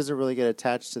 Ed doesn't really get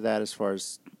attached to that as far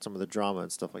as some of the drama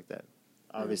and stuff like that.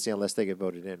 Obviously, unless they get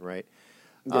voted in, right?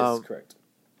 Yes, correct.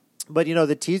 But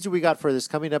the teaser we got for this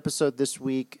coming episode this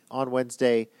week on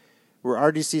Wednesday, we're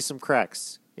already see some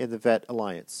cracks in the Vet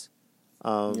Alliance.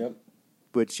 Yep.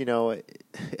 Which it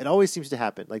always seems to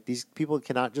happen. Like these people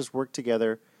cannot just work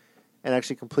together and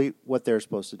actually complete what they're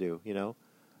supposed to do.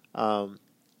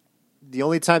 The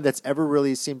only time that's ever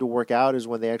really seemed to work out is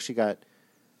when they actually got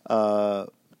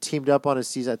teamed up on a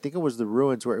season. I think it was the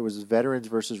Ruins, where it was veterans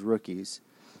versus rookies,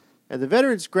 and the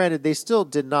veterans, granted, they still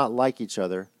did not like each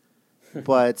other,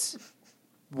 but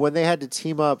when they had to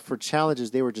team up for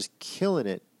challenges, they were just killing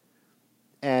it.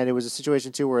 And it was a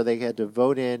situation too where they had to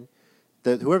vote in.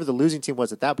 Whoever the losing team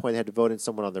was at that point, they had to vote in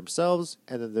someone on themselves,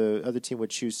 and then the other team would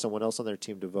choose someone else on their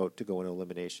team to vote to go in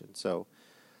elimination. So,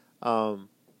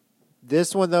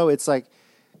 this one though, it's like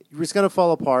it's going to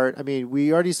fall apart. I mean,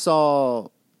 we already saw.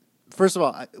 First of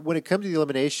all, when it comes to the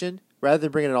elimination, rather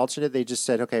than bringing an alternate, they just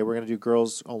said, "Okay, we're going to do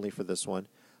girls only for this one."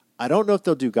 I don't know if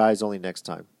they'll do guys only next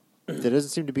time. There doesn't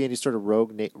seem to be any sort of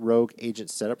rogue agent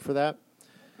setup for that.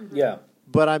 Yeah.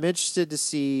 But I'm interested to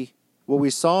see. What we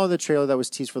saw in the trailer that was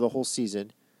teased for the whole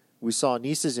season, we saw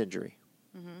Anissa's injury.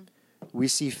 Mm-hmm. We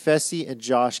see Fessy and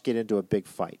Josh get into a big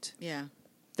fight. Yeah.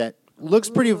 That looks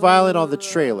pretty violent on the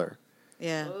trailer.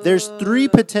 Yeah. There's 3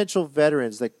 potential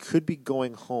veterans that could be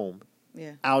going home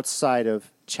Yeah. outside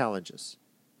of challenges.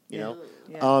 You know?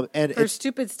 Yeah. And For it's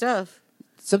stupid stuff.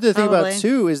 something to think about, Probably.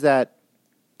 too, is that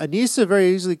Anissa very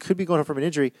easily could be going home from an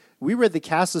injury. We read the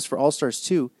cast list for All-Stars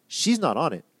 2. She's not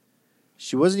on it.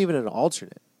 She wasn't even an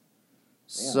alternate.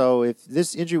 So if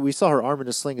this injury, we saw her arm in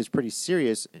a sling, is pretty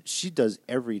serious. She does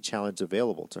every challenge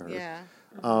available to her. Yeah.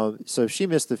 So if she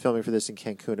missed the filming for this in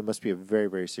Cancun, it must be a very,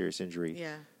 very serious injury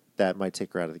Yeah. that might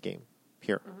take her out of the game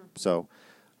here. So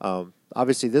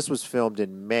obviously this was filmed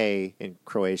in May in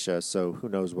Croatia, so who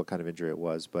knows what kind of injury it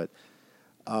was. But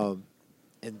and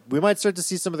we might start to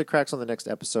see some of the cracks on the next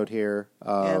episode here.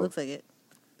 Yeah, it looks like it.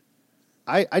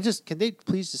 I just, can they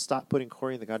please just stop putting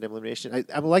Corey in the goddamn elimination?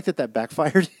 I like that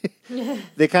backfired.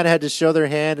 They kind of had to show their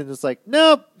hand, and it's like,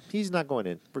 nope, he's not going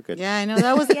in. We're good. Yeah, I know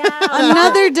that was Yeah.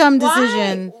 another dumb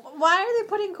decision. Why are they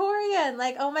putting Corey in?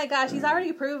 Like, oh my gosh, he's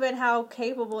already proven how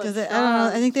capable. Because and I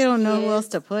don't know. I think they don't know he who is. else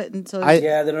to put, and so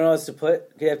Yeah, they don't know what else to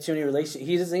put. They have too many relations.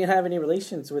 He doesn't even have any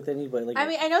relations with anybody. Like, I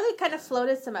mean, I know they kind of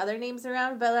floated some other names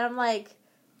around, but I'm like,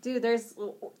 dude,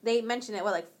 they mentioned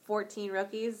it, 14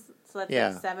 rookies? So that's Yeah.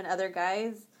 like 7 other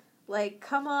guys. Like,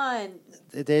 come on.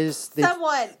 Someone.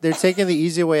 Someone. They're taking the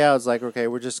easy way out. It's like, okay,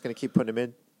 we're just going to keep putting him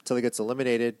in until he gets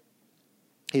eliminated.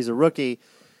 He's a rookie.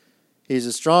 He's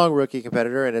a strong rookie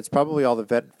competitor, and it's probably all the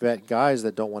vet guys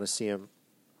that don't want to see him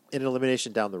in an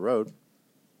elimination down the road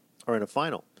or in a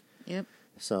final. Yep.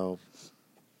 So,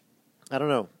 I don't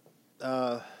know.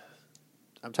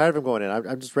 I'm tired of him going in.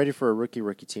 I'm just ready for a rookie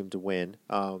team to win.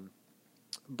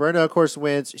 Brenda, of course,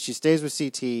 wins. She stays with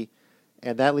CT,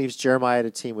 and that leaves Jeremiah at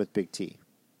a team with Big T.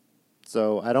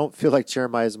 So I don't feel like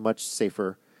Jeremiah is much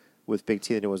safer with Big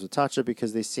T than it was with Tasha,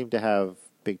 because they seem to have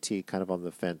Big T kind of on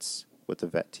the fence with the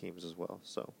vet teams as well.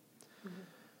 So,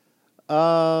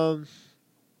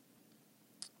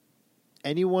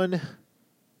 anyone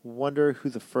wonder who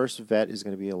the first vet is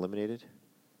going to be eliminated?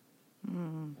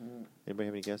 Anybody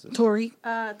have any guesses? Tori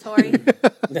Tori.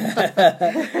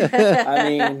 I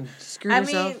mean, screwed I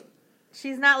herself. mean,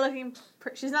 she's not looking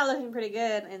she's not looking pretty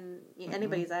good in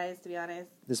anybody's eyes, to be honest.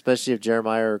 Especially if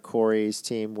Jeremiah or Corey's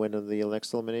team win of the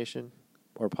next elimination,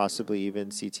 or possibly even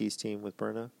CT's team with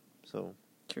Berna. So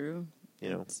True. you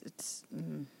know, It's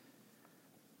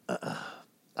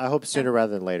I hope sooner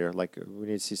rather than later. Like we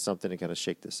need to see something to kind of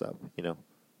shake this up. You know,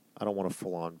 I don't want a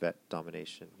full on vet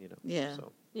domination. You know. Yeah.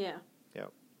 So Yeah. yeah.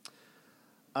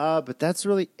 But that's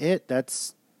really it.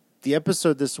 That's the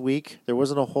episode this week. There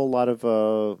wasn't a whole lot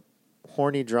of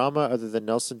horny drama other than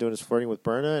Nelson doing his flirting with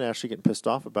Berna and Ashley getting pissed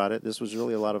off about it. This was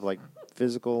really a lot of like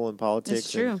physical and politics.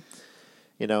 It's true. And,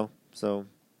 you know, so.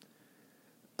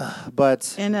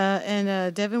 But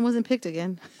and Devin wasn't picked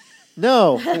again.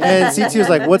 no, and CT was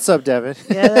like, "What's up, Devin?"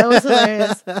 Yeah, that was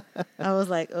hilarious. I was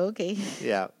like, okay.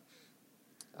 Yeah.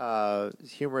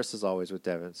 Humorous as always with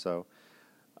Devin. So,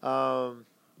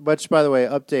 but by the way,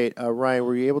 update, Ryan,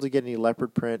 were you able to get any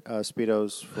leopard print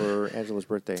Speedos for Angela's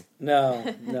birthday? No.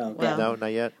 Well, No,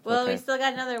 not yet. Well, okay. we still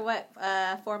got another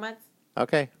 4 months,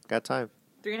 Okay, got time.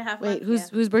 3.5 Wait, months.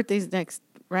 whose birthday's next?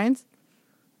 Ryan's?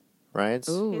 Ryan's.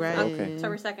 Ooh, He's Ryan. Okay.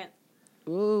 October 2nd.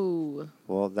 Ooh.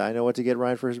 Well, I know what to get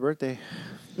Ryan for his birthday.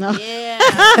 No. Yeah.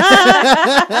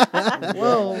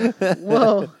 Whoa.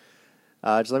 Whoa.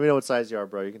 Just let me know what size you are,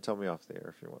 bro. You can tell me off the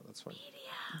air if you want. That's fine.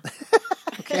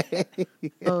 Okay.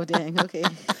 Oh, dang. Okay.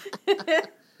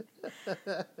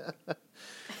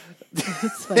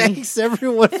 That's funny. Thanks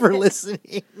everyone for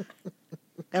listening.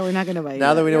 And we're not going to buy you.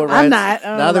 Now that we know what I'm Ryan's, not. I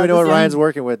don't now that we know about what this one. Ryan's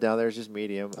working with down there, it's just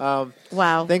medium.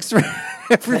 Wow. Thanks for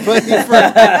everybody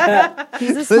for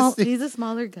He's a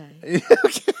smaller guy.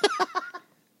 okay.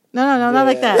 No, not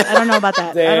like that. I don't know about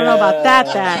that. I don't know about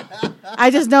that. I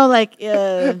just know, like,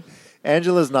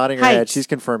 Angela's nodding her Height. head. She's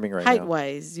confirming right now.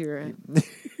 height-wise, you're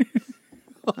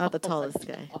not the tallest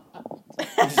guy.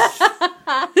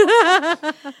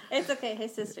 It's okay.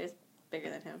 His sister's bigger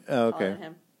than him. Oh, okay. Taller than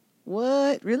him.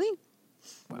 What? Really?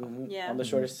 Yeah. I'm the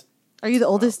shortest. Are you the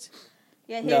oldest?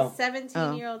 Yeah, his No.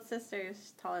 17-year-old sister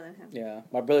is taller than him. Yeah,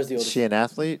 my brother's the Is oldest. she an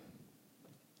athlete?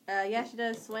 Yeah, she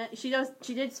does swim. She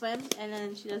did swim, and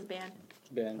then she does band.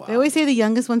 Ben. They always say the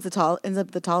youngest one's ends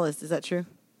up the tallest. Is that true?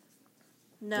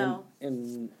 No.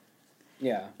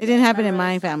 Yeah. It didn't happen in My my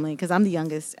brother's- family because I'm the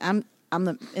youngest. I'm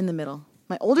in the middle.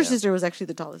 My older sister was actually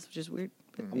the tallest, which is weird.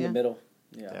 But I'm yeah. the middle.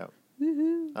 Yeah. Yeah.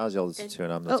 Woohoo. I was the oldest too,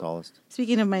 and I'm the Oh. tallest.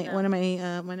 Speaking of my No. one of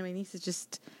my nieces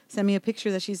just sent me a picture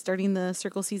that she's starting the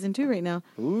Circle season 2 right now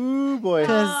Ooh, boy.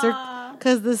 Aw.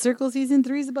 because the Circle season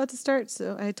 3 is about to start.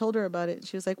 So I told her about it.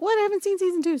 She was like, "What? I haven't seen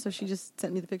season 2." So she just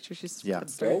sent me the picture. She's Yeah. about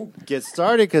to start. Oh, Get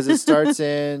started because it starts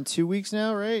in 2 weeks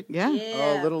now, right? Yeah.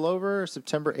 Yeah. A little over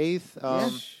September 8th.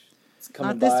 it's coming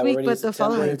Not this by week, already but in the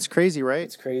September. following. It's crazy, right?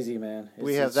 It's crazy, man.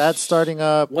 We have that starting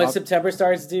up. When September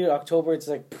starts, dude, October, it's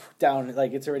like down.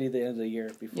 Like it's already the end of the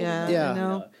year. Before Yeah, we know it, I you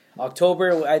know.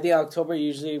 October, I think October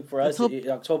usually for us, Let's hope-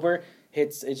 October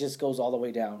hits. It just goes all the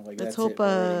way down. Like Let's that's hope. it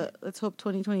already. Let's hope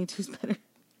 2022 is better.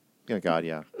 Oh, God,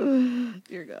 yeah.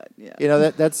 Dear God, yeah. You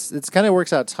know that's it's kind of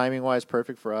works out timing wise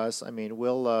perfect for us. I mean,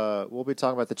 we'll be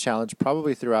talking about the challenge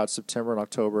probably throughout September and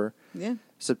October. Yeah.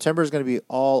 September is going to be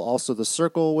also the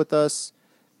circle with us,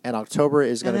 and October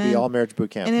is going And to be then- all marriage boot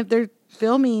camp. And if they're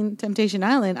filming Temptation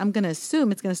Island, I'm gonna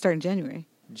assume it's gonna start in January.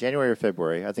 January or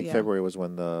February. I think Yeah. February was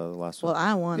when the last Well, one.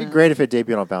 I It'd want be great if it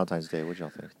debuted on Valentine's Day. What'd y'all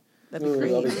think? That'd be Ooh,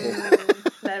 great. that'd be cool.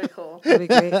 That'd be cool. That'd be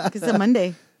great. 'Cause it's a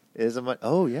Monday. Is it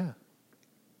Oh yeah.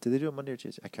 Did they do it Monday or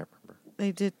Tuesday? I can't remember.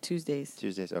 They did Tuesdays.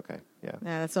 Tuesdays. Okay. Yeah.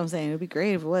 Yeah, that's what I'm saying. It would be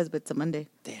great if it was, but it's a Monday.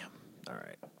 Damn. All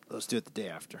right. Let's do it the day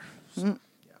after. So, Mm.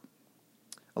 yeah.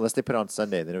 Unless they put it on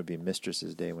Sunday, then it would be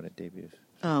Mistress's Day when it debuts.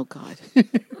 Oh God.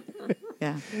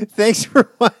 Yeah. Thanks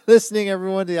for listening,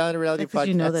 everyone, to the Island of Reality Because podcast.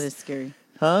 you know that it's scary.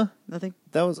 Huh? Nothing.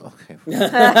 That was okay.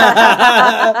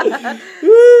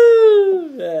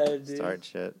 Woo! Yeah, dude. Start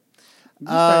shit. You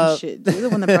started shit. You're the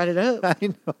one that brought it up. I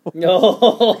know.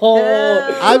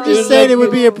 No. I'm just Dude, saying like, it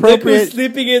would be Nick was appropriate.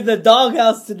 sleeping in the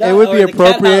doghouse tonight. It would or be the cat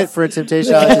appropriate house. for a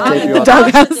Temptation Island to On debut the on.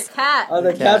 Doghouse. couch with your cat. On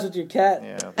the Cat. couch with your cat.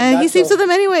 Yeah, And he Nacho. sleeps with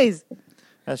them anyways.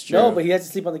 that's true. No, but he has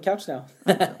to sleep on the couch now.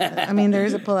 I mean, there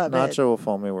is a pull-out bed. Nacho will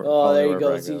follow me. Oh, there you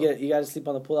go. So you got to sleep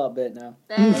on the pull-out bed now.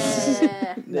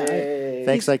 Eh. Hey.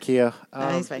 Thanks, IKEA.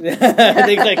 Nah, he's fine. I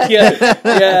think like yeah,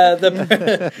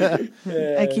 the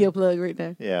yeah. IKEA plug right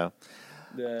there. Yeah.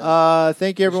 Yeah.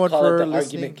 Thank you, everyone, Call it for the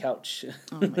listening. argument couch.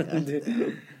 Oh my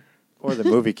God. Or the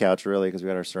movie couch, really, because we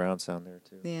got our surround sound there,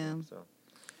 too. Yeah. So.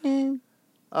 Eh.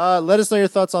 Let us know your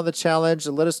thoughts on the challenge.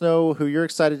 Let us know who you're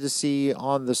excited to see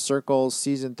on The Circle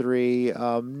Season 3.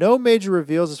 No major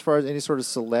reveals as far as any sort of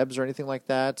celebs or anything like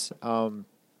that.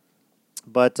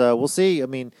 But we'll see. I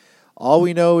mean, all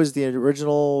we know is the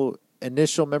original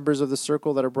initial members of The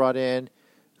Circle that are brought in.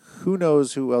 who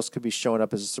knows who else could be showing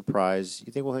up as a surprise?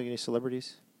 You think we'll have any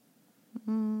celebrities?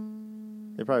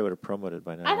 They probably would have promoted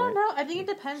by now. I don't right? know. I think it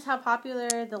depends how popular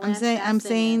the I'm Lance saying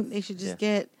casting is. they should just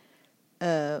get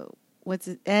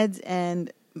Ed's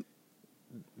and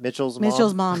Mitchell's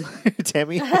mom.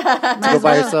 Tammy, to Might go as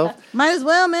by well. herself. Might as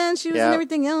well, man. She was in Yeah.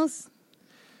 everything else.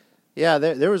 Yeah,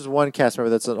 there was one cast member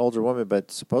that's an older woman,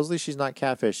 but supposedly she's not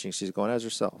catfishing. She's going as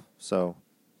herself. So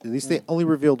at least they only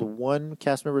revealed one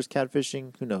cast member is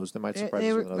catfishing. Who knows? They might surprise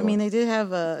us with another one. They did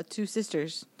have 2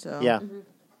 sisters. So Yeah,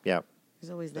 yeah,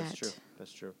 there's always that's that. true.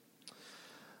 That's true.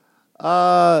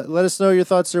 Let us know your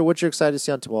thoughts, sir. What you're excited to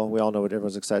see on. Well, we all know what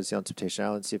everyone's excited to see on Temptation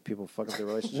Island. See if people fuck up their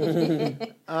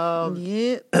relationship.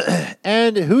 Yep.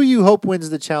 And who you hope wins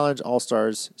the challenge All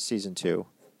Stars season 2.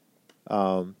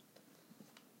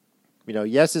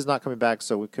 Yes is not coming back,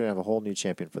 so we could have a whole new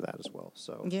champion for that as well.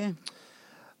 So Yeah.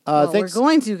 We're thanks.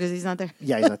 going to because he's not there.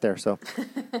 Yeah, he's not there. So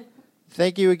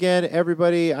thank you again,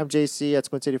 everybody. I'm JC at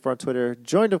Squint84 on Twitter.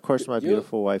 Joined, of course, by my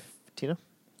beautiful wife, Tina.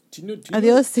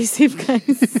 Adios. Stay safe,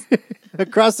 guys.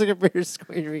 Across the computer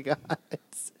screen, we got.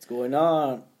 What's going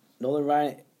on? Nolan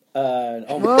Ryan.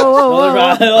 Whoa. Nolan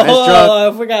Ryan. Nice Oh,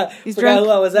 drunk. I forgot. He's forgot drunk.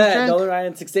 who I was He's at. drunk. Nolan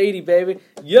Ryan 680, baby.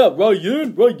 Yeah,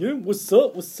 Ryan. What's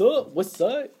up?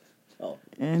 Oh.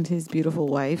 And his beautiful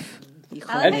wife.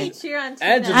 I like how you cheer on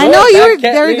Tina. Angela. I know you That were. cat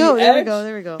There we lady go. There we Ange. go.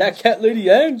 There we go. That cat lady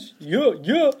Ange.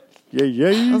 Yeah.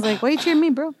 Yeah. I was like, why you cheering me,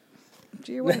 bro?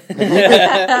 Cheer your wife.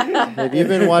 Have you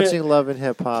been watching Love and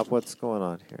Hip Hop? What's going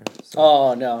on here? So,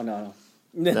 Oh, no. no.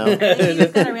 You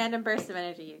just got a random burst of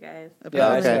energy, you guys. Yeah,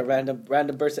 I just Okay. got a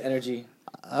random burst of energy.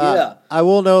 Yeah. I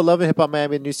will know Love and Hip Hop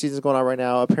Miami, new season's going on right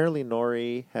now. Apparently,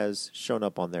 Nori has shown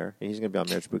up on there, and he's going to be on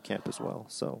Marriage Boot Camp as well.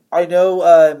 So I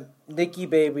know Nikki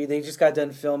Baby, they just got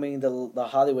done filming the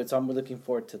Hollywood, so I'm looking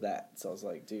forward to that. So I was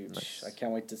like, dude, Nice. I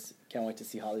can't wait to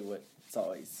see Hollywood. It's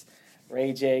always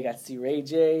Ray J. Got to see Ray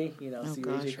J. See Ray J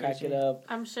gosh, crack Ray it J. up.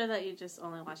 I'm sure that you just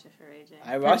only watch it for AJ.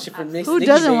 I watch it for Miss Who Nikki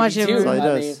doesn't Baby watch it too. for- That's all he I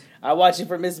does. mean, I watch it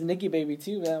for Miss Nikki Baby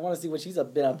too, man. I want to see what she's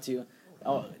been up to.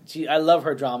 Oh, I love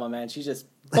her drama, man. She just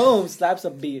boom slaps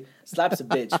a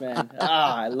bitch, man.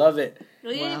 I love it,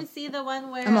 Well, you didn't even see the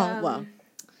one where. Wow.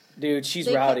 dude. She's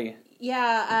They rowdy.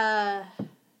 Yeah,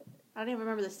 I don't even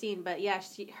remember the scene, but yeah,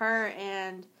 her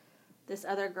and this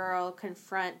other girl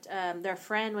confront. Their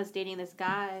friend was dating this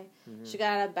guy. Mm-hmm. She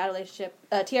got out of a bad relationship.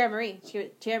 Tiara Marie.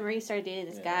 Tiara Marie started dating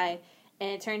this guy,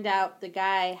 and it turned out the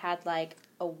guy had like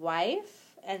a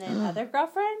wife and then other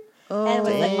girlfriend, and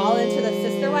was like all into the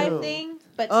sister wife thing.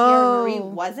 But Tiara Marie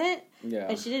wasn't, Yeah.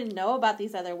 and she didn't know about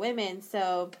these other women.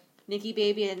 So Nikki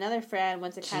Baby and another friend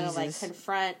went to kind of like Jesus.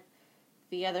 confront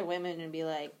the other women and be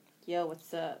like, "Yo,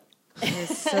 what's up?"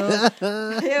 It's so, It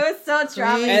was so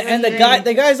drama. And the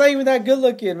guy's not even that good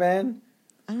looking, man.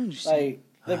 I don't understand. Like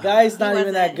the guy's not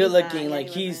even wasn't. that good He's not. looking. Yeah, Like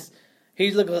he he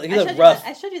looked I showed rough.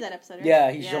 I showed you that episode. Right? Yeah,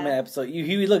 he showed me that episode.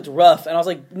 He looked rough, and I was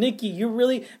like, Nikki,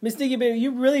 Miss Nikki Baby,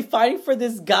 you really fighting for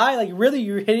this guy? Like, really,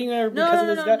 you're hitting her because of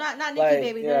this guy? not Nikki Like,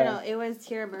 Baby. yeah. No, it was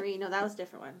Tiara Marie. No, that was a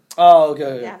different one. Oh,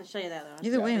 okay. Yeah, I have to show you that other one.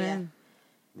 Either way, Yeah. man.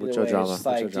 Either Mucho way, drama. it's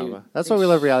like, Mucho drama. dude, That's why we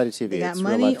love reality TV. They got It's real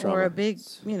money life drama. or a big,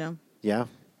 Yeah,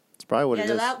 it's probably what Yeah, it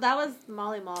no, is. that was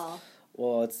Molly Mall.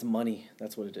 Well, it's the money.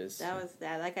 That's what it is.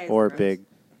 That guy. Or big,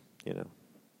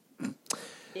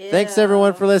 Thanks Ew.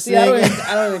 everyone for See, I listening.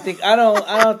 don't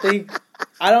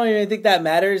even think that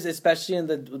matters, especially in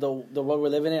the world we're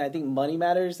living in. I think money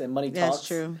matters and money That's talks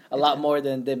true. a lot more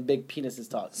than big penises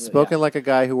talk. Spoken like a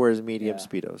guy who wears medium Yeah.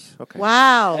 speedos. Okay.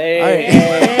 Wow. Hey.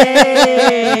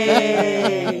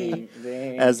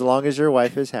 Hey. As long as your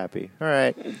wife is happy. All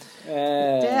right.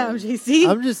 Damn, JC.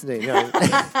 I'm just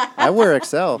I wear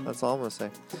XL. That's all I'm gonna say.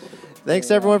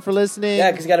 Thanks everyone for listening. Yeah,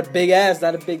 because you got a big ass,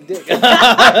 not a big dick. You better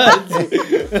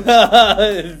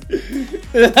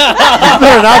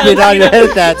not be nodding your head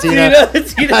at that, Tina.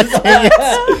 God dang it.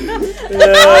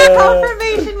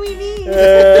 Confirmation we need.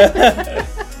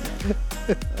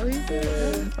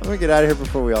 I'm gonna get out of here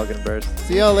before we all get embarrassed.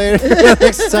 See y'all later.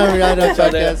 Next time we on our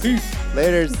podcast.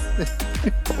 Laters.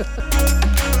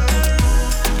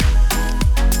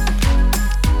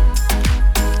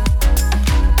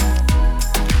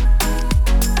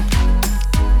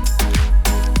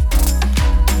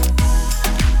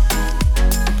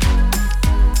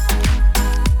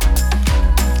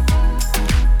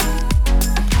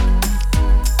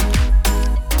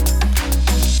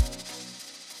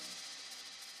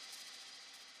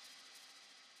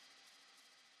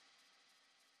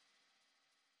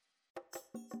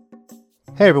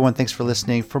 Hey everyone, thanks for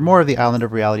listening. For more of the Island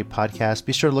of Reality podcast,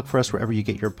 be sure to look for us wherever you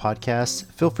get your podcasts.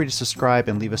 Feel free to subscribe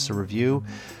and leave us a review.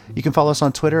 You can follow us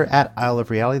on Twitter at Isle of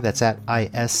Reality. That's at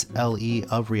ISLE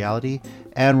of Reality.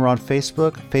 And we're on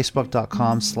Facebook,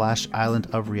 facebook.com/Island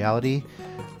of Reality.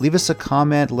 Leave us a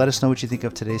comment. Let us know what you think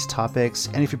of today's topics.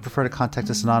 And if you prefer to contact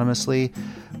us anonymously,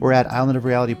 we're at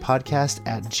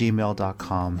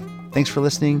islandofrealitypodcast@gmail.com. Thanks for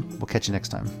listening. We'll catch you next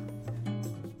time.